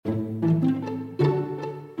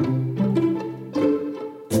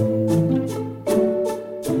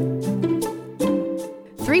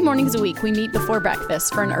mornings a week, we meet before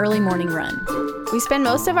breakfast for an early morning run. We spend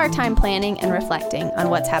most of our time planning and reflecting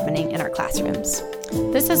on what's happening in our classrooms.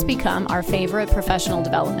 This has become our favorite professional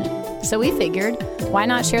development. So we figured, why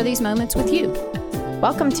not share these moments with you?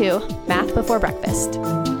 Welcome to Math Before Breakfast.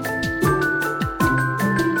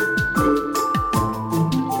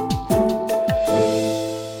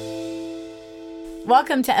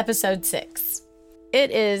 Welcome to episode 6.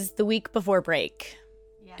 It is the week before break.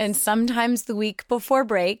 Yes. And sometimes the week before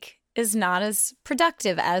break is not as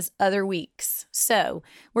productive as other weeks. So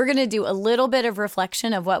we're going to do a little bit of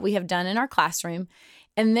reflection of what we have done in our classroom.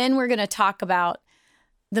 And then we're going to talk about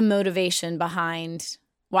the motivation behind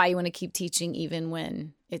why you want to keep teaching even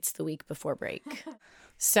when it's the week before break.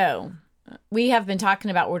 So we have been talking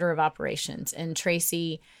about order of operations, and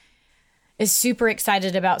Tracy is super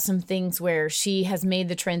excited about some things where she has made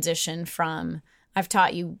the transition from, I've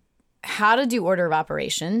taught you how to do order of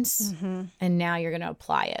operations, and now you're going to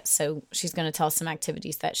apply it. So she's going to tell us some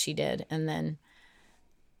activities that she did, and then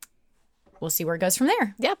we'll see where it goes from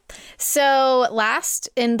there. Yep. So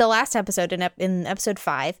in the last episode, in episode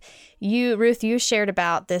 5, Ruth, you shared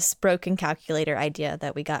about this broken calculator idea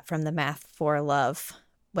that we got from the Math for Love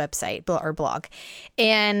website or blog.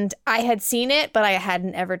 And I had seen it, but I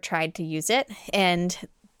hadn't ever tried to use it. And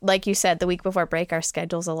like you said, the week before break, our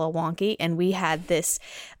schedule's a little wonky. And we had this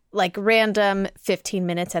like random 15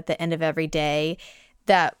 minutes at the end of every day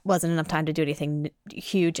that wasn't enough time to do anything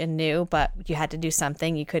huge and new, but you had to do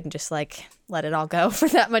something. You couldn't just like let it all go for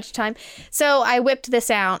that much time. So I whipped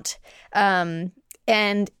this out, and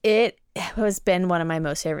it has been one of my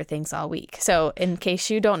most favorite things all week. So in case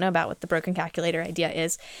you don't know about what the broken calculator idea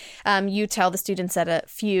is, you tell the students that a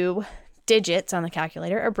few digits on the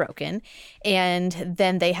calculator are broken, and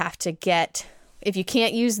then they have to get, if you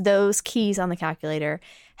can't use those keys on the calculator,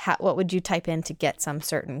 what would you type in to get some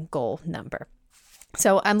certain goal number?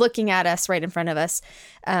 So I'm looking at us right in front of us.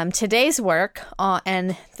 Today's work,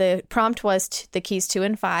 and the prompt was the keys 2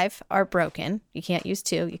 and 5 are broken. You can't use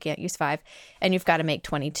 2, you can't use 5, and you've got to make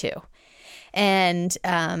 22. And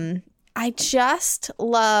I just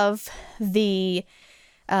love the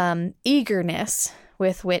eagerness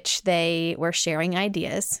with which they were sharing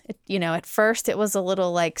ideas. At first it was a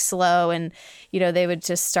little like slow, and, they would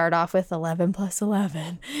just start off with 11 plus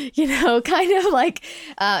 11, kind of like,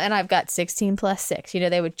 and I've got 16 plus 6,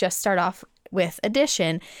 they would just start off with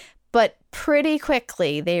addition. But pretty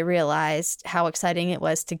quickly they realized how exciting it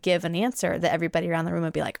was to give an answer that everybody around the room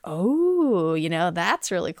would be like, oh, that's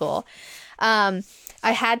really cool. I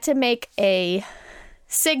had to make a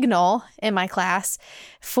signal in my class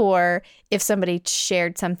for if somebody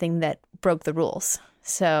shared something that broke the rules,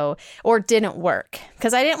 or didn't work,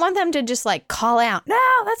 because I didn't want them to just like call out, no,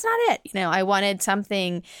 that's not it. I wanted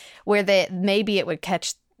something where maybe it would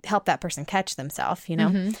help that person catch themselves,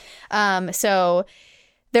 So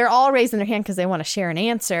they're all raising their hand because they want to share an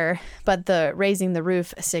answer, but the raising the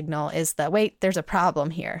roof signal is wait, there's a problem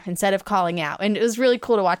here, instead of calling out. And it was really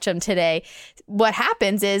cool to watch them today. What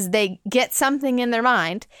happens is they get something in their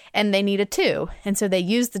mind and they need a 2. And so they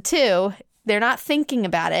use the 2. They're not thinking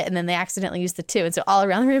about it, and then they accidentally use the 2. And so all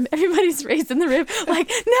around the room, everybody's raising the roof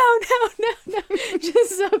like, no,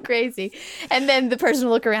 just so crazy. And then the person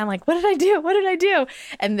will look around like, what did I do? What did I do?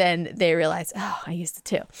 And then they realize, oh, I used the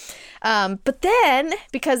 2. But then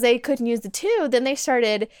because they couldn't use the 2, then they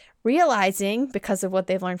started realizing, because of what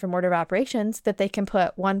they've learned from order of operations, that they can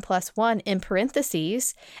put 1 plus 1 in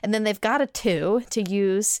parentheses, and then they've got a 2 to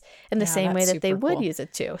use in the same way that they would use a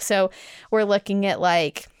 2. So we're looking at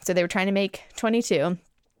so they were trying to make 22.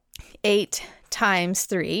 8 times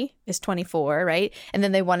 3 is 24, right? And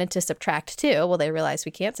then they wanted to subtract 2. Well, they realized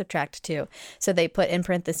we can't subtract 2. So they put in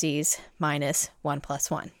parentheses minus 1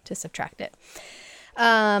 plus 1 to subtract it.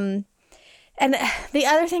 And the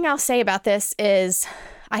other thing I'll say about this is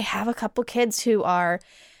I have a couple kids who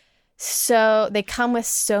they come with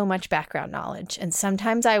so much background knowledge. And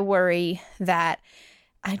sometimes I worry that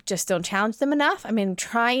I just don't challenge them enough. I mean,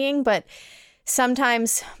 trying, but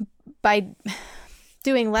sometimes by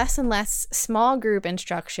doing less and less small group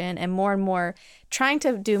instruction and more trying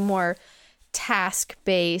to do more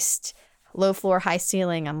task-based, low floor, high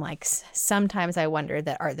ceiling, I'm like, sometimes I wonder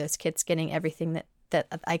that are those kids getting everything that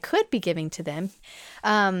I could be giving to them?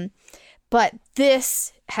 But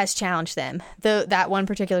this has challenged them. That one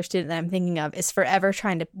particular student that I'm thinking of is forever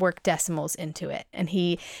trying to work decimals into it. And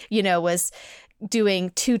he, was doing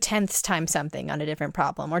 2/10 times something on a different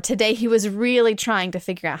problem. Or today he was really trying to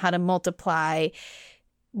figure out how to multiply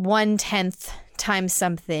 1/10 times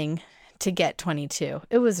something to get 22.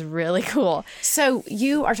 It was really cool. So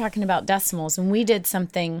you are talking about decimals, and we did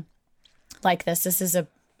something like this. This is a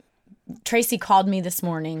Tracy called me this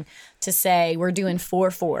morning to say we're doing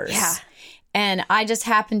 4 fours. Yeah. And I just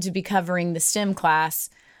happened to be covering the STEM class,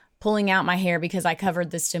 pulling out my hair because I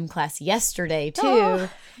covered the STEM class yesterday too. Oh.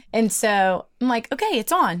 And so I'm like, okay,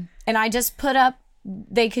 it's on. And I just put up,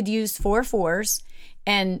 they could use 4 fours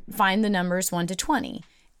and find the numbers 1 to 20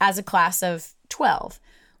 as a class of 12.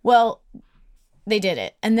 Well, they did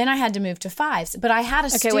it. And then I had to move to 5s. But I had a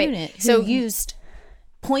student who used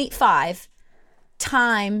 0.5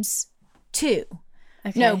 times 2.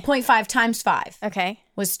 Okay. No, 0.5 times 5. Okay.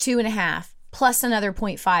 Was 2.5 plus another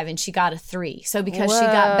 0.5, and she got a 3. So because she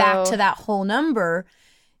got back to that whole number,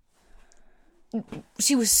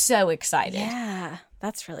 she was so excited. Yeah,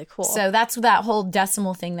 that's really cool. So that's that whole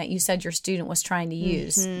decimal thing that you said your student was trying to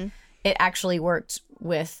use. Mm-hmm. It actually worked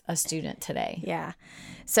with a student today. Yeah.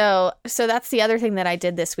 So that's the other thing that I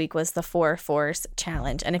did this week was the 4 fours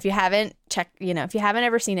challenge. And if you haven't if you haven't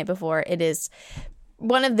ever seen it before, it is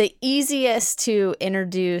one of the easiest to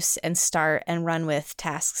introduce and start and run with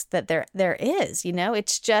tasks that there is.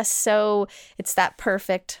 It's just it's that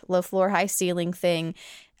perfect low floor, high ceiling thing.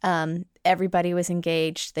 Everybody was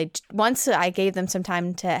engaged. Once I gave them some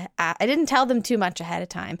time I didn't tell them too much ahead of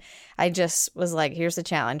time. I just was like, here's the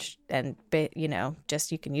challenge. And,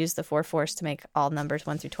 just you can use the 4 fours to make all numbers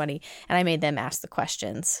 1 through 20. And I made them ask the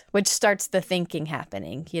questions, which starts the thinking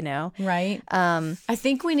happening, Right. I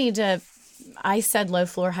think we need to, I said low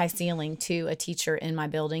floor, high ceiling to a teacher in my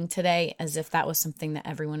building today as if that was something that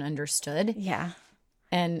everyone understood. Yeah.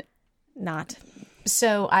 And not.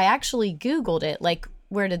 So I actually Googled it, like,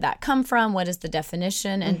 where did that come from? What is the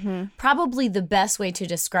definition? And probably the best way to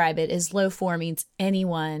describe it is low floor means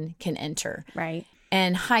anyone can enter. Right.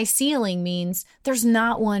 And high ceiling means there's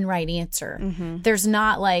not one right answer. Mm-hmm. There's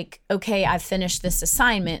not like, okay, I've finished this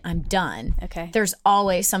assignment, I'm done. Okay. There's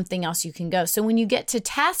always something else you can go. So when you get to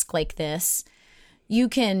task like this, you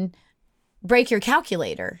can break your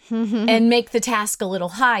calculator and make the task a little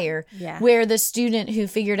higher. Yeah. Where the student who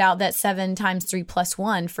figured out that 7 times 3 plus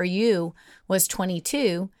 1 for you was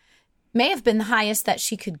 22 may have been the highest that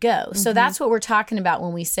she could go. Mm-hmm. So that's what we're talking about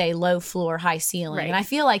when we say low floor, high ceiling. Right. And I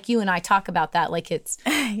feel like you and I talk about that like it's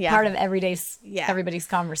part of everybody's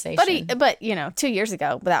conversation. But 2 years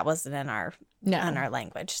ago, that wasn't in our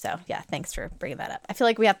language. So yeah, thanks for bringing that up. I feel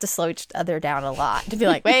like we have to slow each other down a lot to be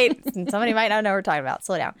like, wait, somebody might not know what we're talking about.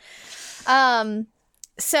 Slow down.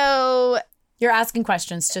 So you're asking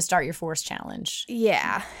questions to start your force challenge.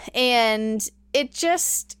 Yeah. And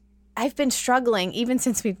I've been struggling even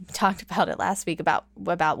since we talked about it last week about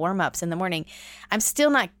warm-ups in the morning. I'm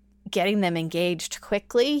still not getting them engaged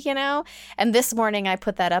quickly, And this morning I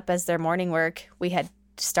put that up as their morning work. We had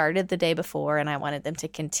started the day before and I wanted them to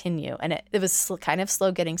continue. And it was kind of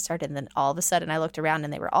slow getting started. And then all of a sudden I looked around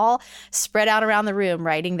and they were all spread out around the room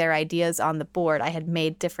writing their ideas on the board. I had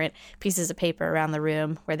made different pieces of paper around the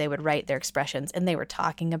room where they would write their expressions and they were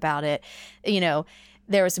talking about it.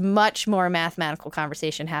 There was much more mathematical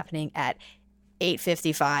conversation happening at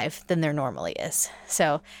 8:55 than there normally is.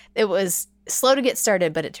 So it was slow to get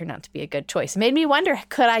started, but it turned out to be a good choice. It made me wonder,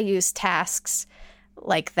 could I use tasks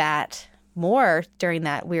like that more during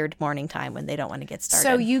that weird morning time when they don't want to get started?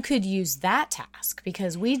 So you could use that task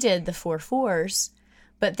because we did the 4 fours,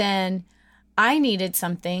 but then I needed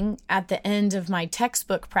something at the end of my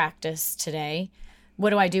textbook practice today. What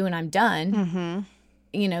do I do when I'm done? Mm-hmm.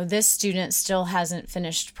 This student still hasn't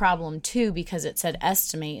finished problem 2 because it said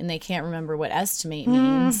estimate and they can't remember what estimate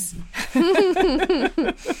means.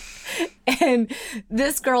 And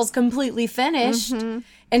this girl's completely finished. Mm-hmm.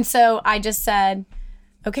 And so I just said,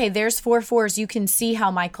 okay, there's 4 fours. You can see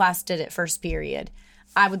how my class did it first period.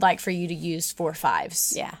 I would like for you to use 4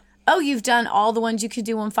 5s. Yeah. Oh, you've done all the ones you could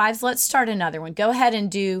do on 5s. Let's start another one. Go ahead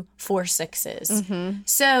and do 4 6s. Mm-hmm.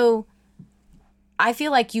 So I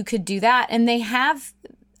feel like you could do that. And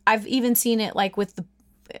I've even seen it like with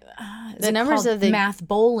the numbers of the math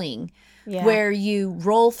bowling, where you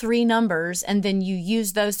roll 3 numbers and then you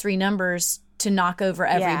use those 3 numbers to knock over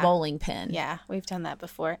every bowling pin. Yeah, we've done that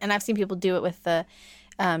before. And I've seen people do it with the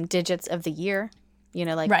digits of the year,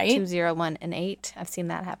 2, 0, 1, and 8. I've seen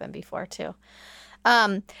that happen before too.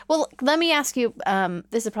 Well, let me ask you,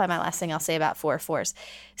 this is probably my last thing I'll say about 4 fours.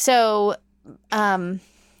 So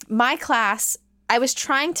my class, I was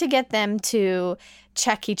trying to get them to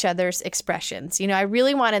check each other's expressions. I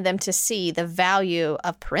really wanted them to see the value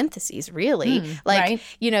of parentheses, really.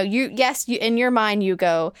 You in your mind, you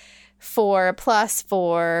go 4 plus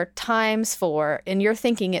 4 times 4, and you're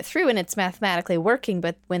thinking it through and it's mathematically working,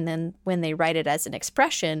 but when they write it as an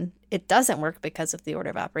expression, it doesn't work because of the order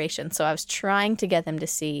of operations. So I was trying to get them to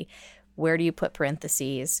see, where do you put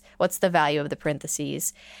parentheses? What's the value of the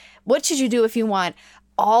parentheses? What should you do if you want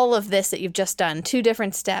all of this that you've just done, 2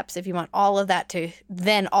 different steps, if you want all of that to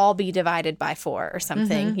then all be divided by 4 or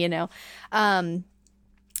something, you know.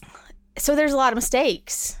 So there's a lot of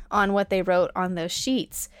mistakes on what they wrote on those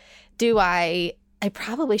sheets. I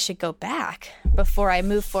probably should go back before I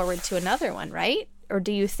move forward to another one, right? Or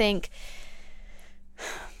do you think,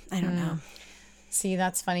 I don't know. See,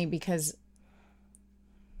 that's funny because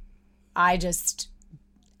I just,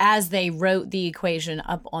 as they wrote the equation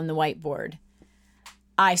up on the whiteboard,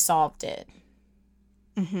 I solved it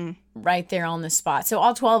right there on the spot. So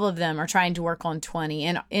all 12 of them are trying to work on 20.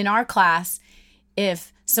 And in our class,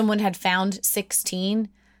 if someone had found 16,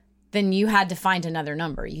 then you had to find another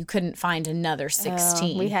number. You couldn't find another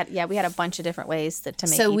 16. We had a bunch of different ways to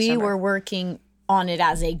make so each we number. were working on it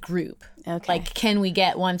as a group. Okay. Like, can we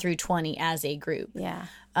get 1 through 20 as a group? Yeah.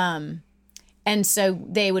 And so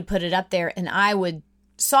they would put it up there, and I would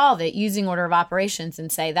solve it using order of operations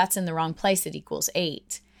and say, that's in the wrong place. It equals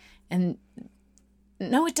 8. And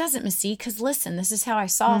no, it doesn't, Missy, because listen, this is how I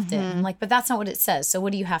solved it. I'm like, but that's not what it says. So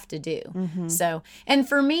what do you have to do? So, and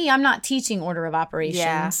for me, I'm not teaching order of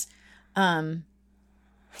operations.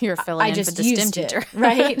 You're filling in for the STEM teacher.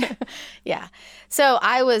 Right? Yeah. So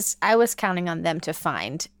I was counting on them to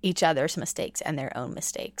find each other's mistakes and their own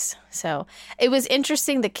mistakes. So it was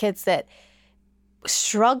interesting, the kids that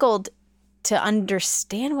struggled to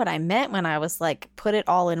understand what I meant when I was like, put it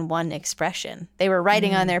all in one expression. They were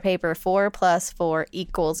writing on their paper 4 + 4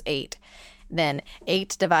 = 8. Then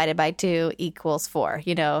 8 divided by 2 = 4,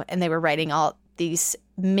 you know, and they were writing all these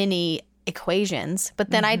mini equations. But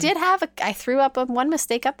then I threw up one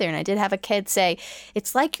mistake up there, and I did have a kid say,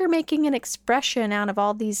 it's like you're making an expression out of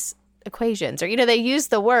all these equations. Or, you know, they used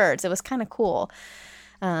the words. It was kind of cool.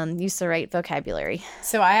 Use the right vocabulary.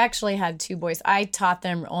 So I actually had 2 boys. I taught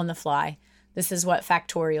them on the fly. This is what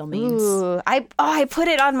factorial means. Ooh, I put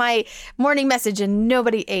it on my morning message and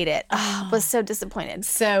nobody ate it. I was so disappointed.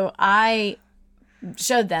 So I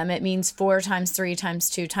showed them it means 4 times 3 times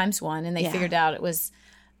 2 times 1, and they figured out it was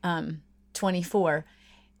 24.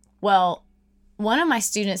 Well, one of my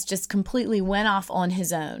students just completely went off on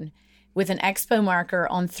his own with an expo marker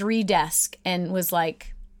on 3 desks and was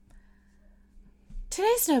like,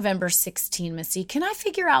 today's November 16, Missy. Can I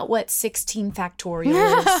figure out what 16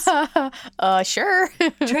 factorial is? Sure.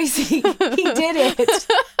 Tracy, he did it.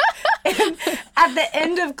 And at the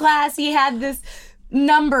end of class, he had this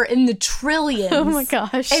number in the trillions. Oh my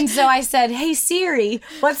gosh. And so I said, hey, Siri,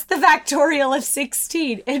 what's the factorial of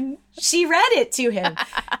 16? And she read it to him.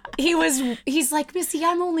 He's like, Missy,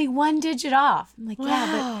 I'm only 1 digit off. I'm like,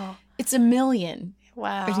 yeah, but it's 1 million.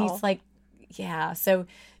 Wow. And he's like, yeah. So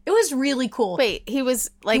it was really cool. Wait, he was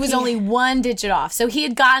only 1 digit off. So he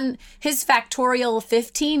had gotten his factorial of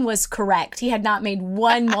 15 was correct. He had not made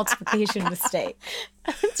one multiplication mistake.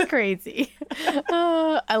 It's crazy.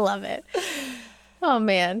 I love it. Oh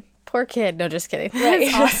man, poor kid. No, just kidding.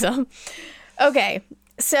 That's awesome. Okay,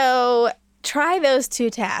 so try those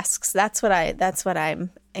 2 tasks. That's what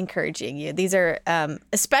I'm encouraging you. These are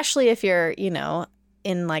especially if you're, you know,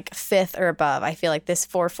 in like 5th or above. I feel like this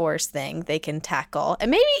 4-4s thing they can tackle,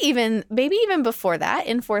 and maybe even before that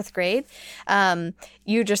in 4th grade.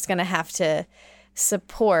 You're just gonna have to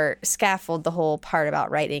scaffold the whole part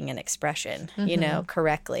about writing an expression, you know,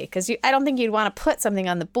 correctly, because I don't think you'd want to put something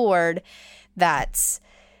on the board that's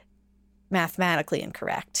mathematically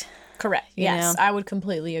incorrect. Correct. Yes, I would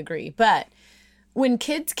completely agree. But when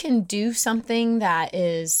kids can do something that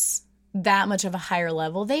is that much of a higher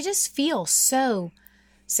level, they just feel so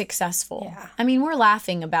successful. Yeah. I mean, we're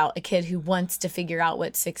laughing about a kid who wants to figure out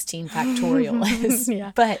what 16 factorial is,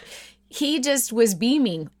 but he just was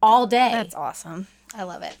beaming all day. That's awesome. I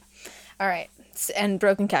love it. All right. And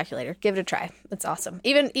broken calculator. Give it a try. It's awesome.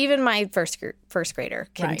 Even my first grader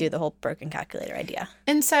can do the whole broken calculator idea.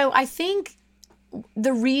 And so I think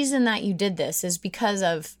the reason that you did this is because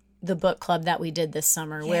of the book club that we did this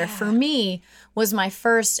summer, where for me was my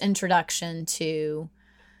first introduction to,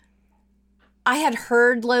 I had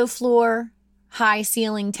heard low floor, high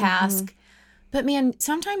ceiling task, but man,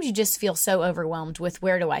 sometimes you just feel so overwhelmed with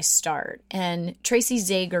where do I start? And Tracy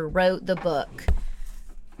Zager wrote the book,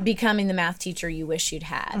 Becoming the Math Teacher You Wish You'd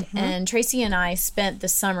Had. And Tracy and I spent the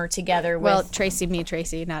summer together with... Well, Tracy,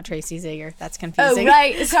 not Tracy Zager. That's confusing. Oh,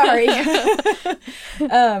 right. Sorry.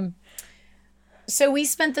 So we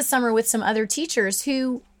spent the summer with some other teachers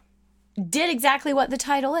who did exactly what the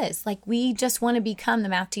title is. Like, we just want to become the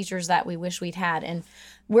math teachers that we wish we'd had. And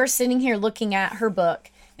we're sitting here looking at her book,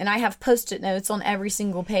 and I have Post-it notes on every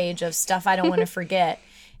single page of stuff I don't want to forget.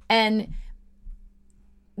 And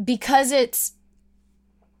because it's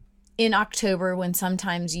in October, when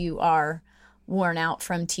sometimes you are worn out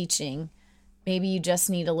from teaching, maybe you just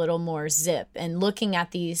need a little more zip. And looking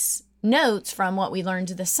at these notes from what we learned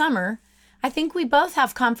this summer, I think we both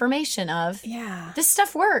have confirmation of this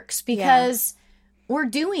stuff works because we're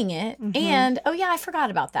doing it. And, oh yeah, I forgot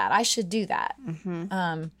about that. I should do that.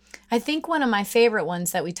 I think one of my favorite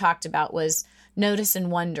ones that we talked about was notice and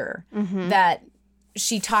wonder, that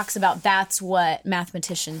she talks about that's what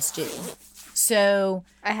mathematicians do. So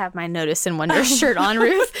I have my Notice and Wonder shirt on,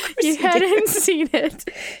 Ruth. You hadn't seen it.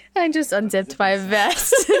 I just unzipped my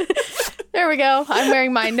vest. There we go. I'm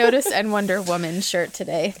wearing my Notice and Wonder Woman shirt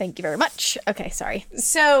today. Thank you very much. Okay, sorry.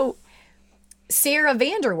 So Sarah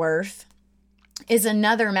Vanderwerf is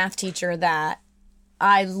another math teacher that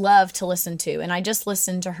I love to listen to. And I just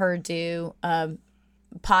listened to her do a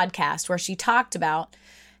podcast where she talked about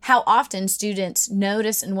how often students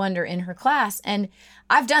notice and wonder in her class. And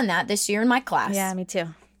I've done that this year in my class. Yeah, me too.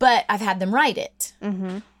 But I've had them write it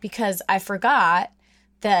because I forgot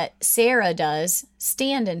that Sarah does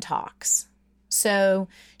stand-in talks. So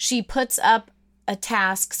she puts up a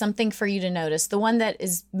task, something for you to notice. The one that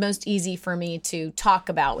is most easy for me to talk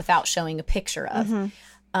about without showing a picture of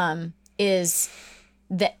is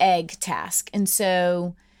the egg task. And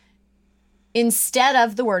so instead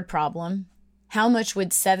of the word problem, how much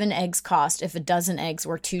would 7 eggs cost if a dozen eggs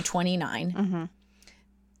were $2.29?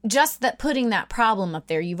 Just that putting that problem up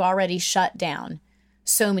there, you've already shut down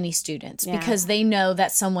so many students because they know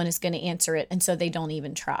that someone is going to answer it, and so they don't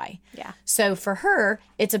even try. Yeah. So for her,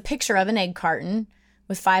 it's a picture of an egg carton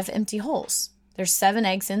with 5 empty holes. There's 7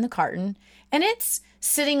 eggs in the carton, and it's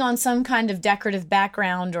sitting on some kind of decorative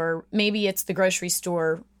background, or maybe it's the grocery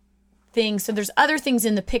store thing. So there's other things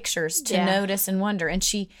in the pictures to notice and wonder. And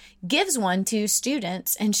she gives one to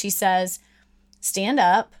students, and she says, stand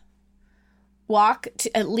up, walk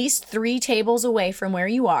to at least 3 tables away from where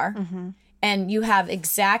you are, and you have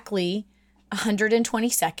exactly 120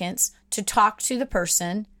 seconds to talk to the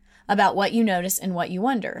person about what you notice and what you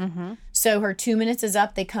wonder. So her 2 minutes is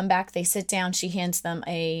up. They come back, they sit down. She hands them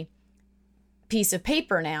a piece of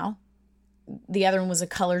paper now. The other one was a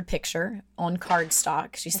colored picture on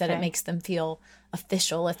cardstock. She said it makes them feel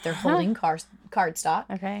official if they're holding cardstock.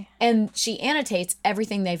 Okay. And she annotates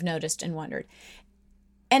everything they've noticed and wondered.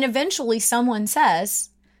 And eventually someone says,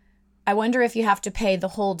 I wonder if you have to pay the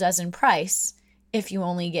whole dozen price if you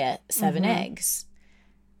only get 7 eggs.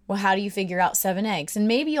 Well, how do you figure out 7 eggs? And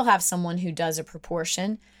maybe you'll have someone who does a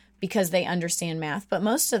proportion because they understand math. But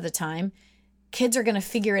most of the time, kids are going to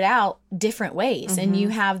figure it out different ways. And you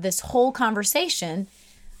have this whole conversation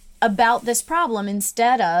about this problem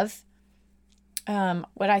instead of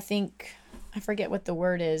what I think, I forget what the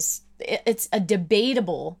word is. It's a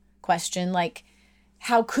debatable question, like,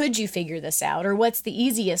 how could you figure this out? Or what's the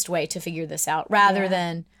easiest way to figure this out rather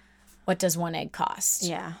than what does 1 egg cost?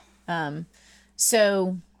 Yeah.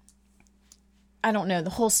 So I don't know, the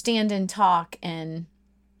whole stand-in talk and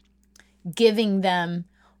giving them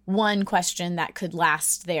one question that could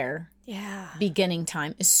last their beginning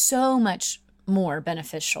time is so much more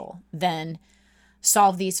beneficial than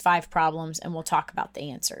solve these 5 problems and we'll talk about the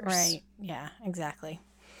answers. Right. Yeah, exactly.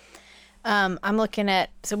 I'm looking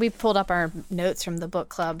at, so we pulled up our notes from the book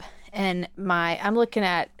club, and I'm looking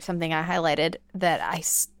at something I highlighted that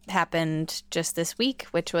happened just this week,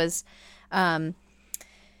 which was two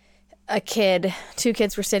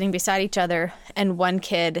kids were sitting beside each other, and one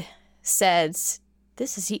kid says,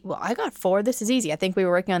 I got 4. This is easy. I think we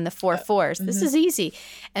were working on the 4 fours. This is easy.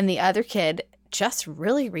 And the other kid just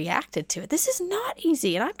really reacted to it. This is not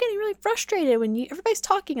easy. And I'm getting really frustrated when everybody's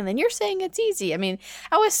talking and then you're saying it's easy. I mean,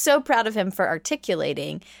 I was so proud of him for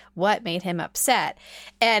articulating what made him upset.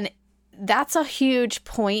 And that's a huge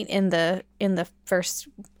point in the first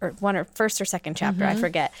or second chapter, I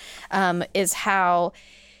forget, is how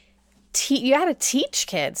you got to teach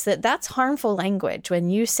kids that that's harmful language when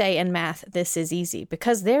you say in math, this is easy,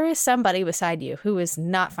 because there is somebody beside you who is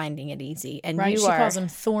not finding it easy. And she calls them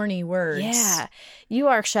thorny words. Yeah. You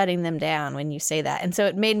are shutting them down when you say that. And so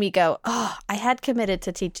it made me go, oh, I had committed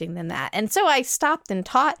to teaching them that. And so I stopped and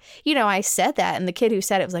taught, I said that. And the kid who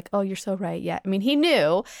said it was like, oh, you're so right. Yeah. I mean, he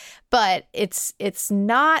knew, but it's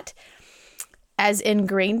not as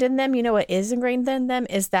ingrained in them. What is ingrained in them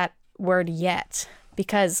is that word yet.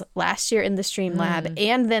 Because last year in the Stream Lab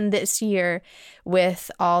and then this year with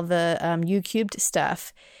all the U-Cubed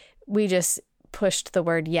stuff, we just pushed the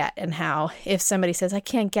word yet, and how if somebody says, I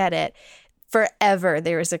can't get it, forever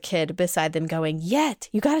there is a kid beside them going, yet,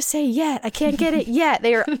 you got to say yet, I can't get it yet.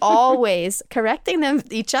 They are always correcting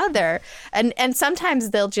each other. And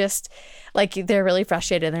sometimes they'll just, like, they're really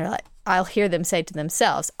frustrated and they're like, I'll hear them say to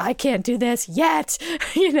themselves, I can't do this yet.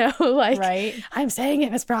 Right. I'm saying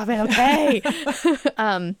it, Miss Prophet, okay.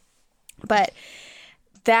 But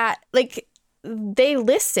that, like, they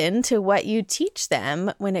listen to what you teach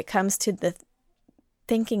them when it comes to the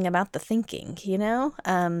thinking about the thinking, you know?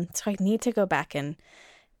 So I need to go back and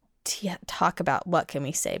talk about what can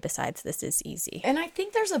we say besides this is easy. And I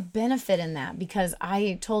think there's a benefit in that, because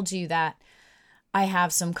I told you that I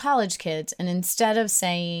have some college kids, and instead of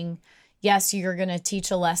saying, yes, you're going to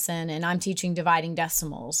teach a lesson and I'm teaching dividing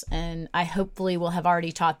decimals, and I hopefully will have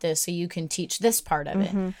already taught this so you can teach this part of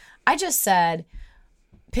it. I just said,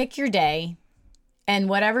 pick your day, and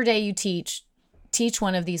whatever day you teach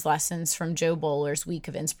one of these lessons from Joe Bowler's Week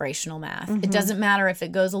of Inspirational Math. It doesn't matter if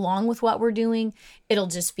it goes along with what we're doing. It'll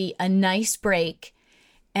just be a nice break,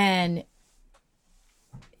 and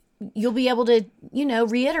you'll be able to, you know,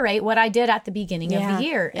 reiterate what I did at the beginning of the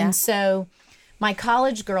year. And so my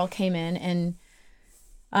college girl came in,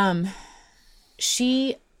 and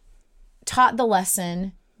she taught the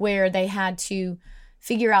lesson where they had to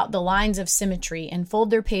figure out the lines of symmetry and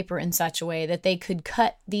fold their paper in such a way that they could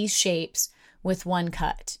cut these shapes with one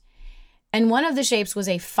cut. And one of the shapes was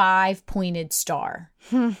a 5-pointed star.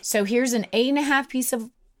 So here's an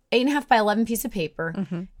 8.5 by 11 piece of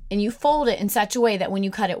paper, and you fold it in such a way that when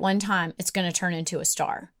you cut it one time, it's going to turn into a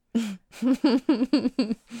star.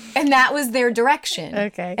 And that was their direction.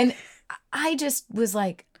 Okay. And I just was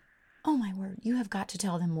like, oh my word, you have got to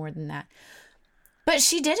tell them more than that. But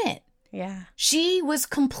she didn't. Yeah. She was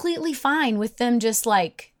completely fine with them just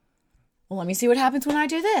like, well, let me see what happens when I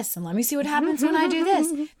do this. And let me see what happens when I do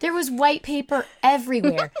this. There was white paper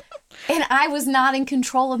everywhere. And I was not in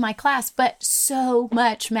control of my class, but so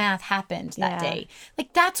much math happened that day.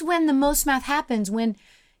 Like, that's when the most math happens, when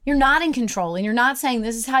you're not in control and you're not saying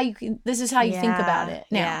this is how you think about it.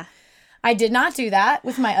 Now, I did not do that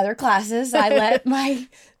with my other classes. I let my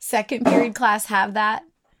second period class have that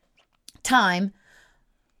time.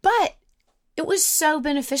 But it was so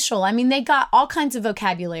beneficial. I mean, they got all kinds of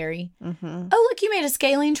vocabulary. Oh, look, you made a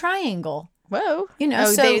scalene triangle. Whoa. You know,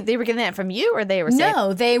 so they were getting that from you, or they were saying?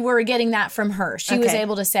 No, they were getting that from her. She was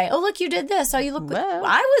able to say, oh, look, you did this. Oh, you look.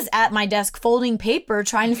 I was at my desk folding paper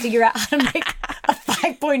trying to figure out how to make a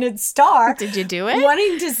 5-pointed star. Did you do it?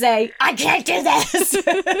 Wanting to say, I can't do this.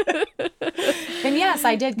 And yes,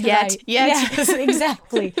 I did. Yet. Yes,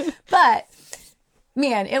 exactly. But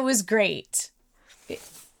man, it was great.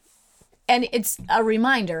 And it's a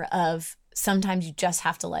reminder of sometimes you just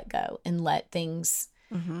have to let go and let things.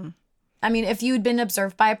 I mean, if you had been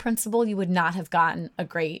observed by a principal, you would not have gotten a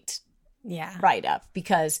great write-up,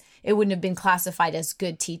 because it wouldn't have been classified as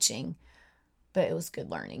good teaching, but it was good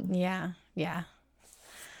learning. Yeah.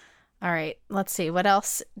 All right. Let's see. What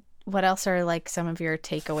else are like some of your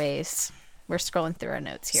takeaways? We're scrolling through our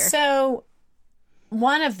notes here. So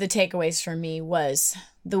one of the takeaways for me was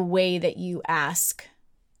the way that you ask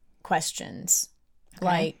questions.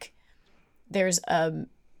 Like, there's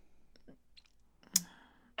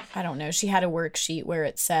I don't know, she had a worksheet where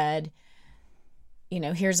it said, you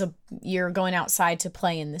know, you're going outside to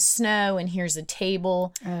play in the snow, and here's a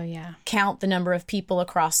table. Oh yeah. Count the number of people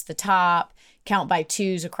across the top, count by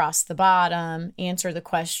twos across the bottom, answer the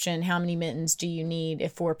question, how many mittens do you need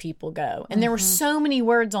if 4 people go? And there were so many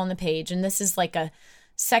words on the page, and this is like a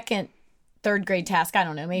third grade task. I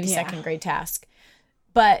don't know, maybe second grade task.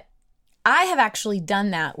 But I have actually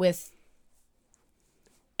done that with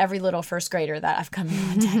every little first grader that I've come in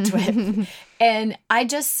contact with. And I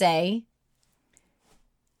just say,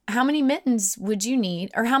 how many mittens would you need?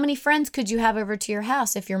 Or how many friends could you have over to your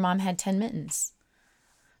house if your mom had 10 mittens?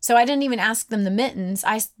 So I didn't even ask them the mittens.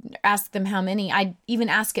 I asked them how many. I even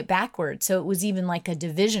ask it backwards. So it was even like a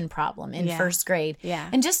division problem in first grade. Yeah.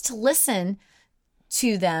 And just to listen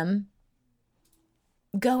to them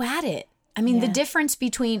go at it. I mean, the difference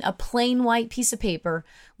between a plain white piece of paper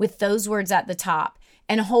with those words at the top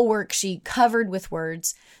and a whole worksheet covered with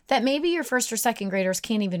words that maybe your first or second graders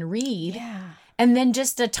can't even read. Yeah. And then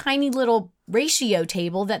just a tiny little ratio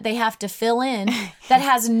table that they have to fill in that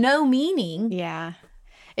has no meaning. Yeah.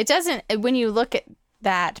 It doesn't, when you look at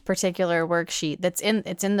that particular worksheet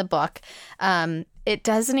it's in the book, it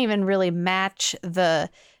doesn't even really match the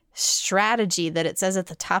strategy that it says at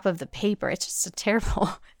the top of the paper. It's just a terrible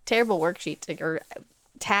worksheet or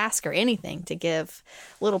task or anything to give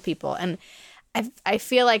little people. And I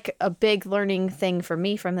feel like a big learning thing for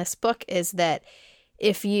me from this book is that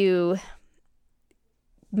every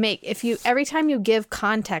time you give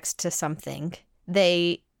context to something,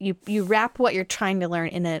 you wrap what you're trying to learn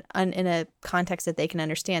in a context that they can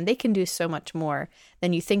understand. They can do so much more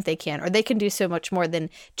than you think they can, or they can do so much more than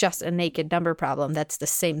just a naked number problem. That's the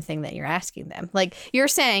same thing that you're asking them. Like, you're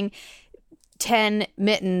saying 10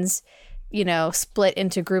 mittens split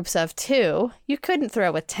into groups of 2, you couldn't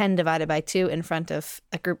throw a 10 divided by 2 in front of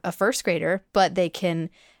a first grader, but they can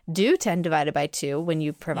do 10 divided by 2 when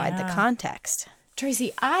you provide the context.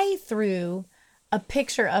 Tracy, I threw a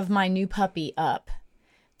picture of my new puppy up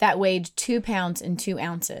that weighed 2 pounds and 2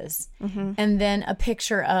 ounces. Mm-hmm. And then a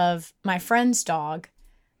picture of my friend's dog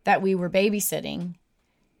that we were babysitting,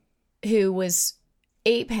 who was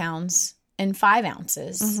 8 pounds and 5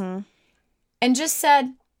 ounces. Mm-hmm. And just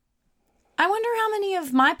said, I wonder how many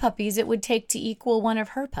of my puppies it would take to equal one of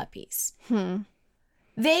her puppies.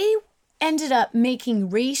 They ended up making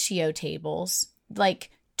ratio tables like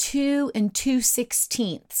 2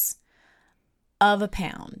 2/16 of a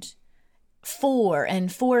pound, 4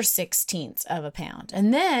 4/16 of a pound.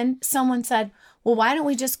 And then someone said, well, why don't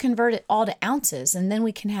we just convert it all to ounces and then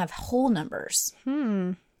we can have whole numbers?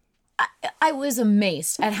 I was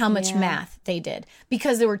amazed at how much math they did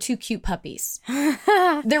because there were 2 cute puppies.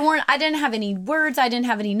 I didn't have any words. I didn't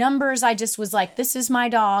have any numbers. I just was like, this is my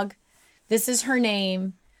dog. This is her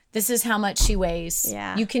name. This is how much she weighs.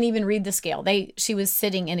 Yeah. You can even read the scale. She was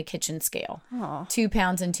sitting in a kitchen scale. Aww. 2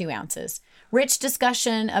 pounds and 2 ounces. Rich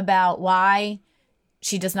discussion about why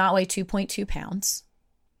she does not weigh 2.2 pounds.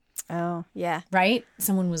 Oh, yeah. Right?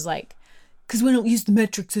 Someone was like, because we don't use the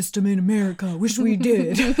metric system in America. Wish we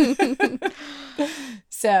did.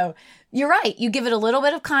 So you're right. You give it a little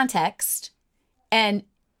bit of context. And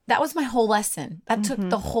that was my whole lesson. That took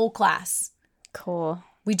the whole class. Cool.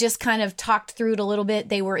 We just kind of talked through it a little bit.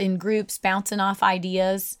 They were in groups bouncing off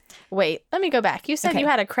ideas. Wait, let me go back. You said you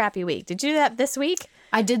had a crappy week. Did you do that this week?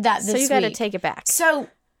 I did that this week. So you got to take it back. So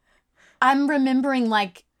I'm remembering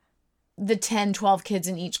like the 10, 12 kids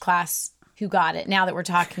in each class who got it now that we're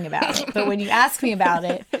talking about it. But when you asked me about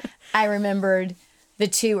it, I remembered the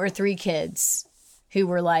 2 or 3 kids who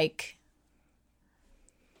were like,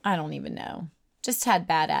 I don't even know, just had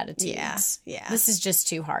bad attitudes. Yeah. This is just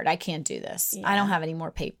too hard. I can't do this. Yeah. I don't have any more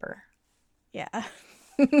paper. Yeah.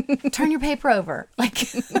 Turn your paper over.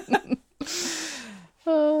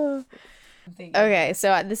 Okay,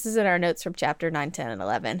 so this is in our notes from chapter 9, 10, and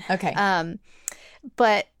 11. Okay.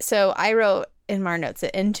 But so I wrote in my notes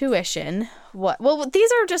that intuition,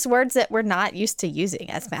 these are just words that we're not used to using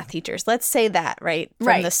as math teachers. Let's say that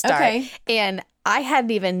from the start. Okay. And I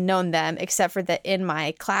hadn't even known them except for that in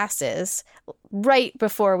my classes, right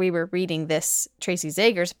before we were reading this Tracy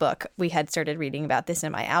Zager's book, we had started reading about this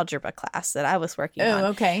in my algebra class that I was working on. Oh,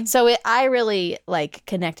 okay. So I really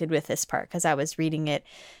connected with this part because I was reading it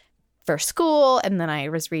for school and then I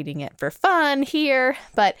was reading it for fun here.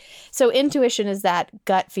 But so intuition is that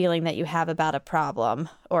gut feeling that you have about a problem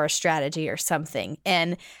or a strategy or something.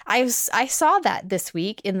 And I saw that this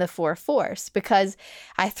week in the 4 fours because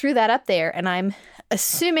I threw that up there and I'm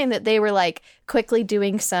assuming that they were quickly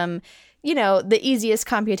doing some, the easiest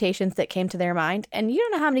computations that came to their mind. And you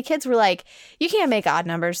don't know how many kids were like, you can't make odd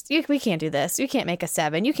numbers. We can't do this. You can't make a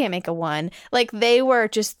 7. You can't make a 1. They were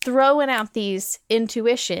just throwing out these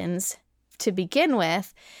intuitions to begin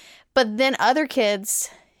with. But then other kids,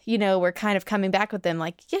 were kind of coming back with them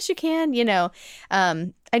yes, you can,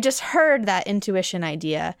 I just heard that intuition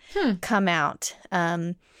idea come out.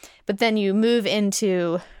 But then you move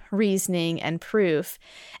into reasoning and proof.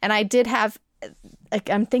 And I did have,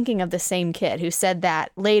 I'm thinking of the same kid who said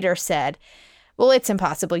that later said, well, it's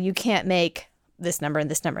impossible. You can't make this number and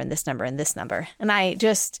this number and this number and this number. And I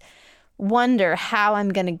just wonder how I'm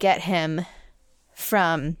going to get him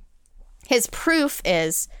from his proof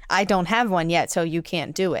is I don't have one yet, so you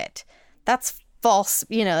can't do it. That's false.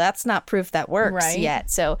 That's not proof that works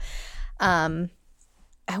yet. So I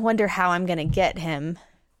wonder how I'm going to get him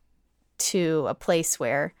to a place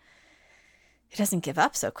where he doesn't give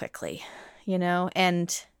up so quickly,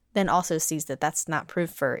 and then also sees that that's not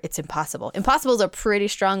proof for it's impossible. Impossible is a pretty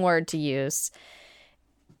strong word to use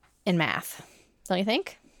in math. Don't you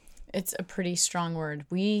think? It's a pretty strong word.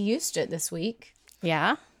 We used it this week.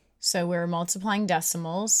 Yeah. So we're multiplying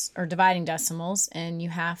decimals or dividing decimals, and you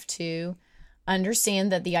have to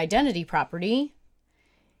understand that the identity property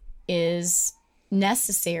is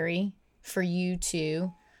necessary for you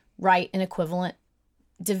to write an equivalent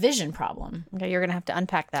division problem. Okay, you're going to have to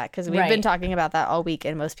unpack that because we've been talking about that all week,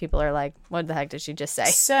 and most people are like, what the heck did she just say?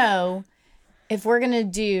 So if we're going to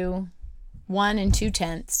do 1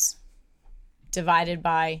 2/10 divided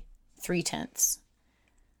by 3/10.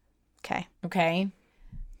 Okay.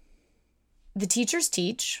 The teachers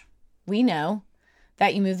teach, we know,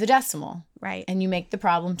 that you move the decimal. Right. And you make the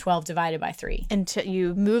problem 12 divided by 3. Until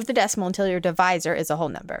you move the decimal until your divisor is a whole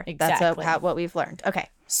number. Exactly. That's what we've learned. Okay.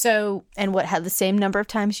 So. And what had the same number of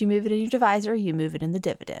times you move it in your divisor, you move it in the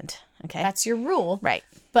dividend. Okay. That's your rule. Right.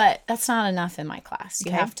 But that's not enough in my class.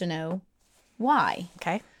 You have to know Why?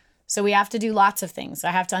 Okay. So we have to do lots of things.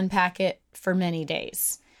 I have to unpack it for many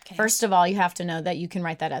days. Okay. First of all, you have to know that you can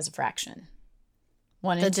write that as a fraction.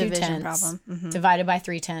 1 and 2 tenths divided by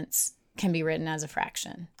 3 tenths can be written as a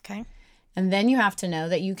fraction. Okay. And then you have to know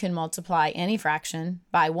that you can multiply any fraction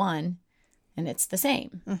by 1 and it's the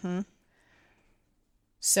same. Mm-hmm.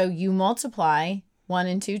 So you multiply 1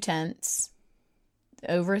 and 2 tenths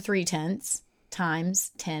over 3 tenths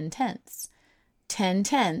times 10 tenths. 10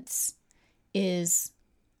 tenths is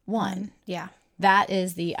 1. Yeah. That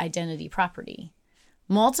is the identity property.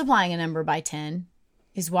 Multiplying a number by 10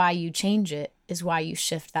 is why you change it, is why you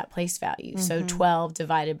shift that place value. Mm-hmm. So 12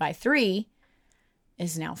 divided by 3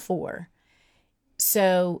 is now 4.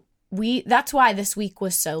 So that's why this week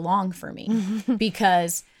was so long for me,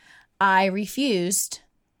 because I refused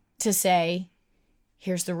to say,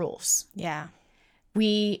 here's the rules. Yeah.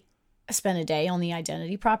 We spent a day on the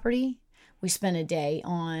identity property. We spent a day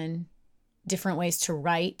on different ways to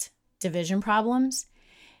write division problems.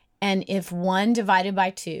 And if 1 divided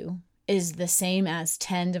by 2 is the same as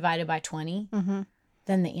 10 divided by 20,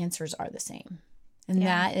 then the answers are the same. And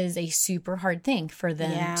that is a super hard thing for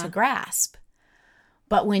them to grasp.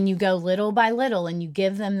 But when you go little by little and you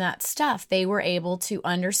give them that stuff, they were able to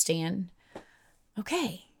understand,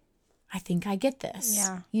 okay, I think I get this.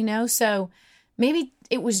 Yeah. You know, so maybe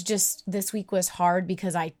it was just this week was hard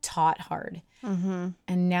because I taught hard. Mm-hmm.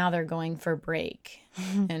 And now they're going for break.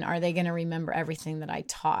 Mm-hmm. And are they going to remember everything that I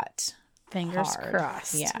taught? Fingers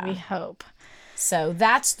crossed. Yeah. We hope. So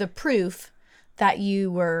that's the proof that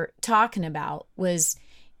you were talking about, was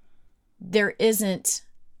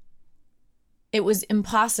it was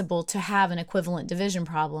impossible to have an equivalent division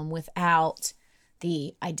problem without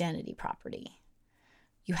the identity property.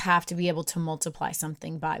 You have to be able to multiply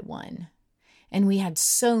something by 1. And we had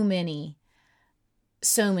so many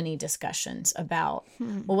discussions about,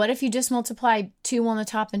 well, what if you just multiply 2 on the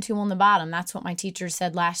top and 2 on the bottom? That's what my teacher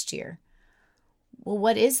said last year. Well,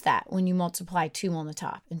 what is that when you multiply 2 on the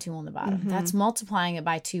top and 2 on the bottom? Mm-hmm. That's multiplying it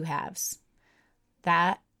by 2 halves.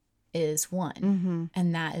 That is 1. Mm-hmm.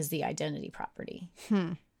 And that is the identity property.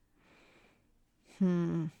 You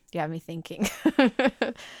have me thinking.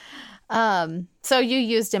 So you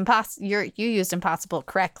used impossible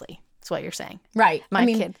correctly. That's what you're saying. Right. My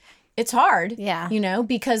kid. It's hard. Yeah. You know,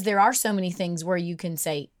 because there are so many things where you can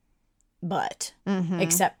say, but,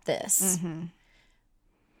 except this. Mm-hmm.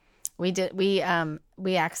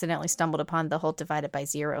 We accidentally stumbled upon the whole divided by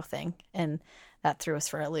 0 thing, and that threw us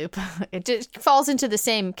for a loop. It just falls into the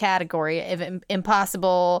same category of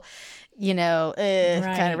impossible, you know,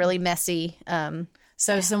 kind of really messy.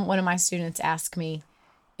 So one of my students asked me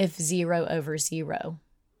if 0 over 0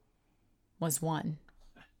 was 1.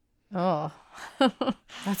 Oh,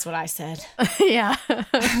 that's what I said. Yeah.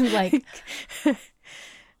 Like,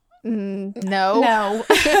 no.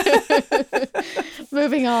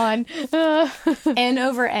 Moving on. N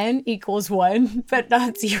over N equals 1, but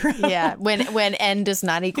not 0. Yeah. When N does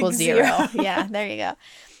not equal 0. Yeah. There you go.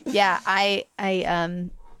 Yeah. I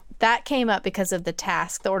that came up because of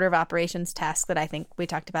the order of operations task that I think we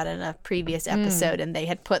talked about in a previous episode. And they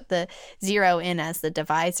had put the 0 in as the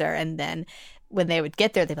divisor. And then when they would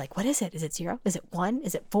get there, they'd be like, what is it? Is it 0? Is it 1?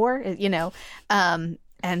 Is it 4? You know?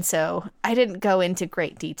 And so I didn't go into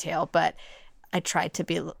great detail, but I tried to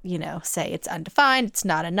be, you know, say it's undefined. It's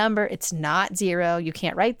not a number. It's not 0. You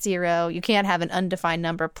can't write 0. You can't have an undefined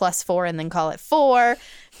number plus 4 and then call it 4.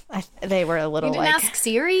 They were a little You didn't ask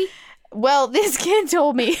Siri? Well, this kid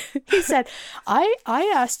told me, he said,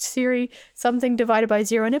 I asked Siri something divided by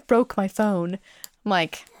 0 and it broke my phone. I'm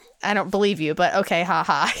like, I don't believe you, but okay,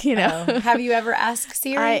 haha, you know. Oh. Have you ever asked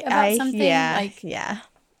Siri about something? Yeah.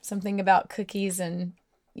 Something about cookies and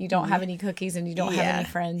you don't have any cookies and you don't have any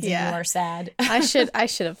friends and you are sad. I should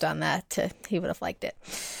have done that. He would have liked it.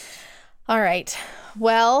 All right.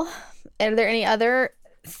 Well, are there any other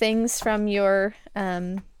things from your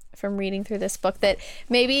from reading through this book that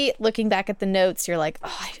maybe looking back at the notes you're like,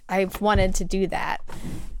 oh, I've wanted to do that,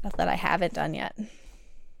 but that I haven't done yet?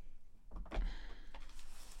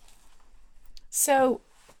 So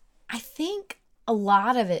I think a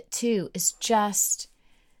lot of it too is just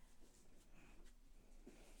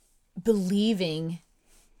believing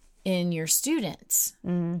in your students.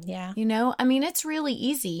 Yeah. You know, I mean, it's really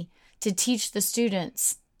easy to teach the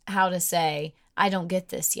students how to say, I don't get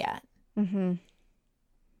this yet. Mm-hmm.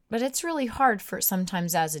 But it's really hard for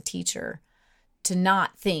sometimes as a teacher to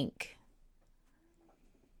not think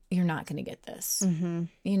you're not going to get this,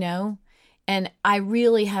 you know? And I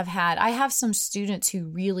really I have some students who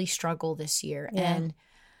really struggle this year. Yeah. And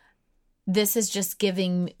this has just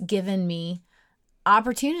given me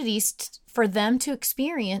opportunities for them to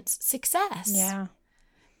experience success. Yeah.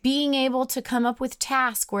 Being able to come up with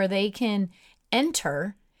tasks where they can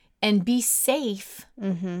enter and be safe,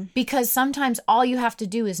 because sometimes all you have to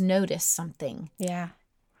do is notice something. Yeah.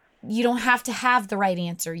 You don't have to have the right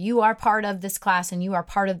answer. You are part of this class and you are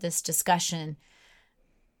part of this discussion,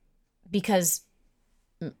 because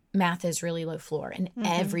math is really low floor and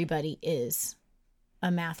everybody is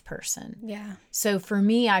a math person. Yeah. So for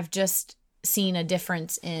me, I've just seen a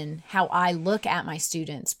difference in how I look at my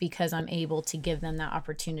students, because I'm able to give them that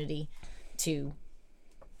opportunity to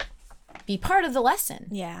be part of the lesson.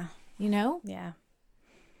 Yeah. You know? Yeah.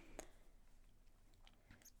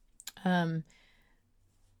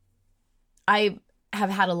 I have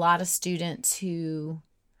had a lot of students who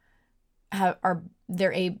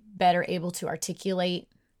they're better able to articulate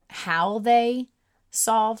how they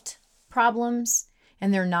solved problems,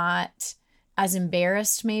 and they're not as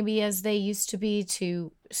embarrassed maybe as they used to be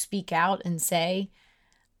to speak out and say,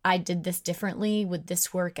 I did this differently. Would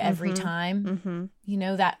this work every time? You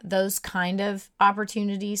know, that those kind of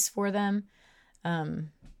opportunities for them. I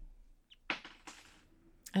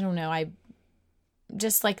don't know. I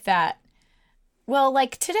just like that. Well,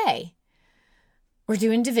 like today, we're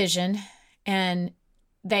doing division, and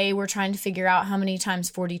they were trying to figure out how many times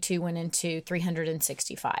 42 went into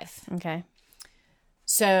 365. Okay.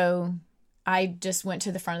 So I just went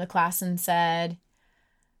to the front of the class and said,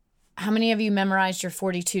 how many of you memorized your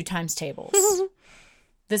 42 times tables?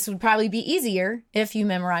 This would probably be easier if you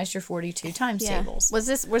memorized your 42 times tables.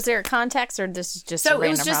 Was there a context, or this is just so a it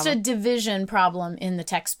was just problem? a division problem in the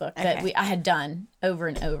textbook that I had done over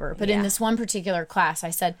and over. But in this one particular class,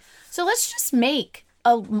 I said, so let's just make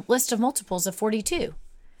a list of multiples of 42.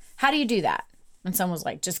 How do you do that? And someone was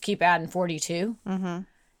like, just keep adding 42. And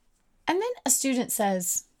then a student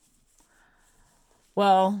says,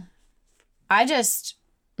 well, I just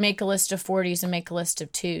make a list of 40s and make a list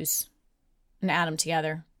of 2s and add them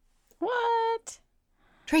together. What?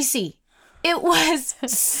 Tracy, it was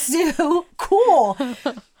so cool.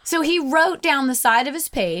 So he wrote down the side of his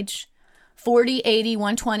page, 40, 80,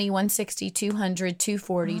 120, 160, 200,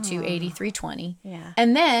 240, 280, 320. Yeah.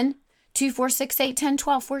 And then 2, 4, 6, 8, 10,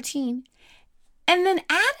 12, 14. And then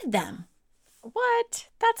added them. What?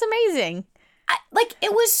 That's amazing.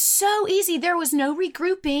 It was so easy. There was no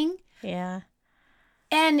regrouping. Yeah.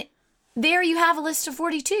 And there you have a list of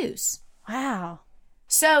 42s. Wow.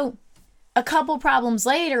 So a couple problems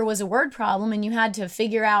later was a word problem, and you had to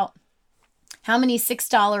figure out how many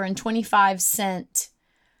 $6.25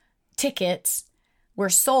 tickets were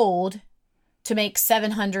sold to make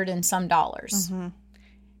 $700 and some dollars.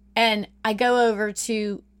 And I go over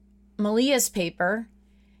to Malia's paper,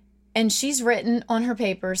 and she's written on her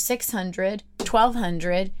paper 600,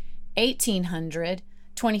 1200, 1800,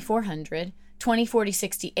 2400, 20, 40,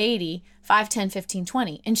 60, 80, 5, 10, 15,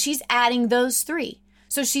 20. And she's adding those three.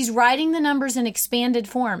 So she's writing the numbers in expanded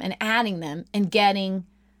form and adding them and getting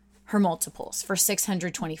her multiples for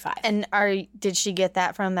 625. And did she get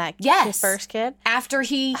that from that Yes. first kid? After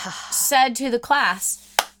he said to the class,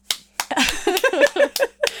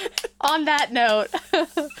 on that note,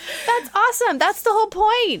 that's awesome. That's the whole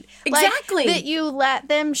point. Exactly. That you let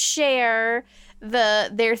them share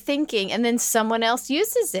their thinking, and then someone else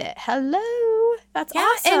uses it. Hello. That's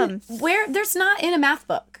awesome. And where there's not in a math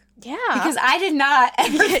book. Yeah. Because I did not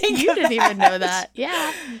ever think You of didn't even know that.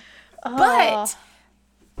 Yeah. But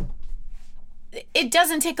it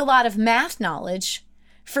doesn't take a lot of math knowledge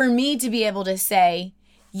for me to be able to say,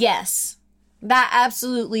 yes, that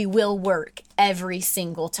absolutely will work every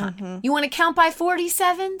single time. You want to count by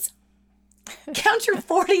 47s? Count your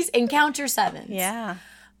 40s and count your 7s. Yeah.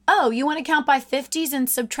 Oh, you want to count by 50s and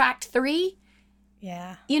subtract 3?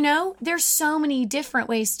 Yeah. You know, there's so many different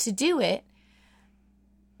ways to do it,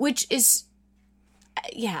 which is,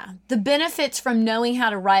 the benefits from knowing how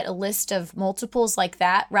to write a list of multiples like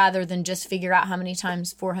that rather than just figure out how many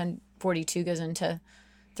times 442 goes into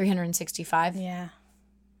 365. Yeah.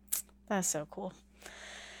 That's so cool.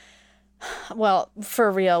 Well,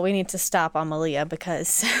 for real, we need to stop on Malia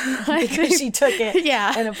because she took it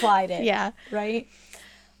and applied it. Yeah. Right?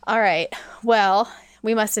 All right. Well,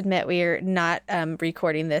 we must admit we are not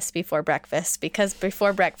recording this before breakfast, because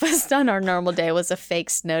before breakfast on our normal day was a fake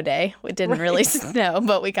snow day. It didn't really snow,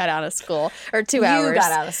 but we got out of school. Or 2 hours. You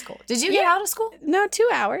got out of school. Did you get out of school? No, 2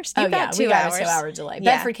 hours. You got 2 we got hours. a 2 hour delay.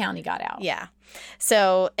 Yeah. Bedford County got out. Yeah.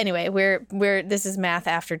 So anyway, we're this is math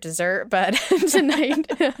after dessert, but tonight.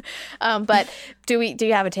 But do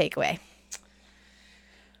you have a takeaway?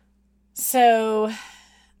 So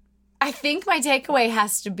I think my takeaway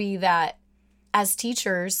has to be that as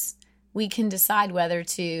teachers, we can decide whether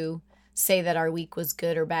to say that our week was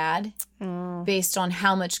good or bad based on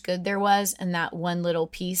how much good there was, and that one little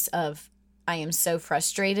piece of, I am so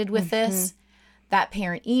frustrated with this, that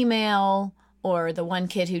parent email, or the one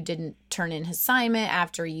kid who didn't turn in his assignment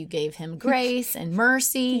after you gave him grace and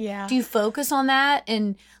mercy. Yeah. Do you focus on that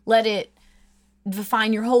and let it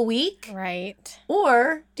define your whole week? Right.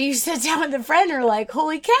 Or do you sit down with a friend and are like,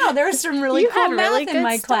 holy cow, there was some really cool math in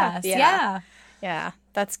my class. Yeah. Yeah,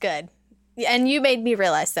 that's good. And you made me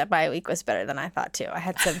realize that my week was better than I thought, too. I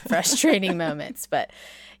had some frustrating moments, but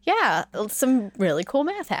yeah, some really cool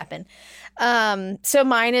math happened. So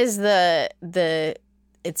mine is the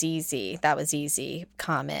it's easy. That was easy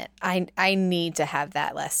comment. I need to have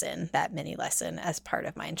that lesson, that mini lesson, as part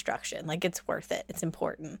of my instruction. Like, it's worth it. It's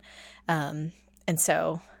important. And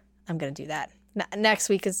so I'm going to do that. Next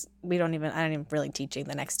week is I don't even really teaching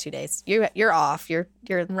the next 2 days. You're off. You're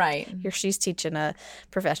right. She's teaching a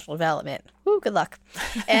professional development. Woo, good luck.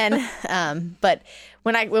 And but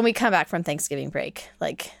when we come back from Thanksgiving break,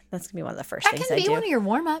 like, that's gonna be one of the first things I do. That can be one of your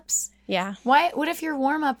warm-ups. Yeah. What if your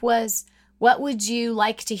warm-up was, what would you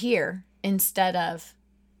like to hear, instead of,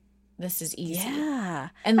 this is easy? Yeah.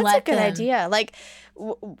 And that's a good idea. Like,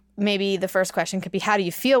 maybe the first question could be, how do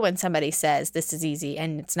you feel when somebody says this is easy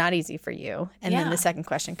and it's not easy for you? And then the second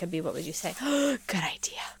question could be, what would you say? Good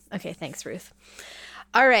idea. Okay, thanks, Ruth.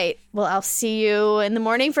 All right. Well, I'll see you in the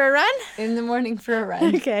morning for a run. In the morning for a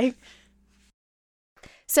run. Okay.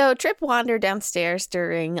 So Trip wandered downstairs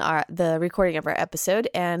during the recording of our episode,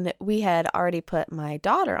 and we had already put my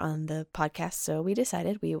daughter on the podcast, so we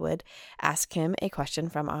decided we would ask him a question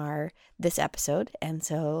from this episode, and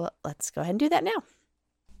so let's go ahead and do that now.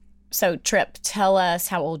 So Trip, tell us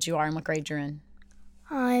how old you are and what grade you're in.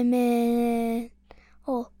 I'm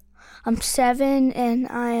 7 and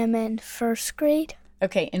I am in first grade.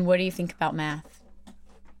 Okay, and what do you think about math?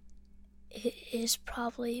 It is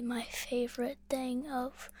probably my favorite thing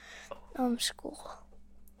of school.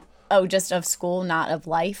 Oh, just of school, not of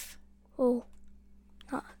life? Oh,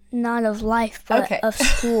 not of life, but of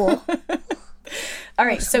school. All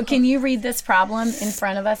right, so can you read this problem in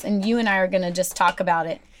front of us? And you and I are going to just talk about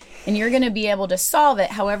it. And you're going to be able to solve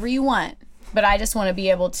it however you want. But I just want to be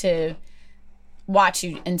able to watch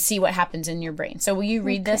you and see what happens in your brain. So will you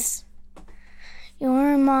read this?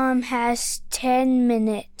 Your mom has 10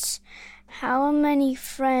 minutes. How many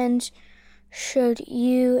friends should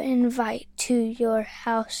you invite to your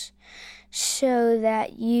house so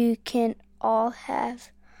that you can all have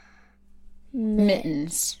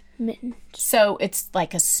mittens? So it's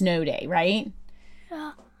like a snow day, right?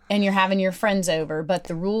 Yeah. And you're having your friends over, but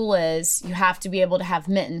the rule is you have to be able to have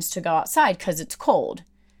mittens to go outside because it's cold.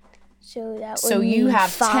 So that would So you have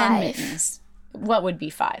 5. 10 mittens. What would be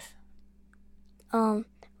 5?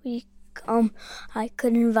 I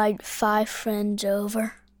could invite 5 friends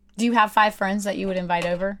over. Do you have 5 friends that you would invite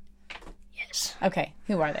over? Yes. Okay.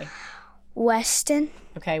 Who are they? Weston.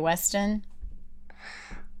 Okay, Weston.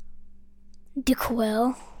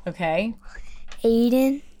 DeQuell. Okay.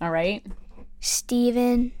 Aiden. All right.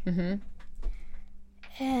 Steven. Mm-hmm.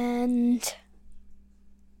 And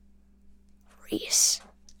Reese.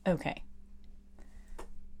 Okay.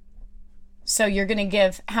 So you're going to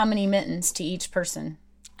give how many mittens to each person?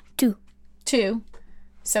 2. 2.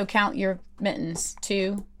 So count your mittens.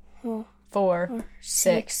 2, 4,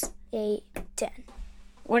 6, 8, 10.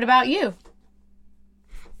 What about you?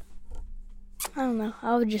 I don't know.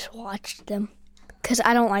 I would just watch them because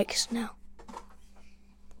I don't like snow.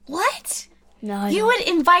 What? No, You would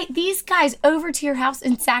invite these guys over to your house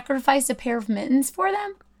and sacrifice a pair of mittens for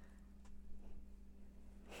them?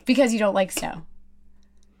 Because you don't like snow.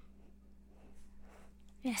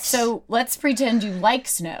 Yes. So let's pretend you like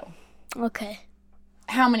snow. Okay.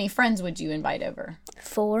 How many friends would you invite over?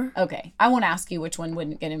 4. Okay. I won't ask you which one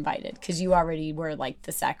wouldn't get invited because you already were like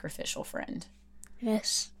the sacrificial friend.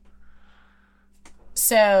 Yes.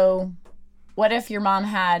 So what if your mom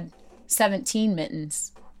had 17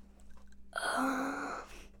 mittens?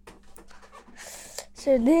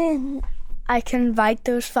 So then I can invite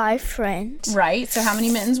those 5 friends. Right. So how many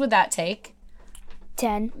mittens would that take?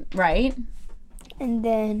 10. Right. And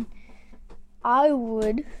then I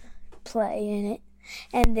would play in it.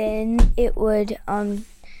 And then it would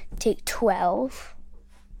take 12.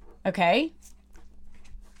 Okay.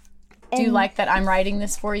 Do you like that I'm writing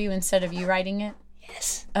this for you instead of you writing it?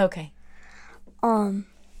 Yes. Okay. And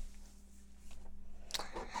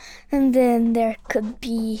then there could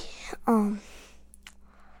be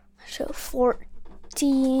so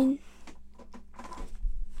 14,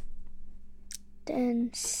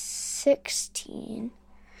 then 16.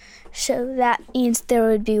 So that means there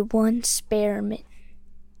would be 1 spare mitten.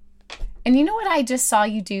 And you know what I just saw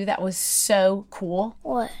you do that was so cool?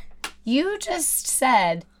 What? You just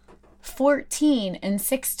said 14 and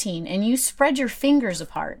 16, and you spread your fingers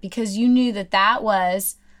apart because you knew that that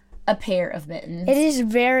was a pair of mittens. It is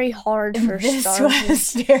very hard for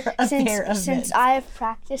starters. This was a pair of mittens. Since I have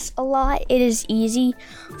practiced a lot, it is easy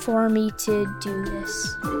for me to do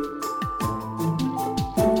this.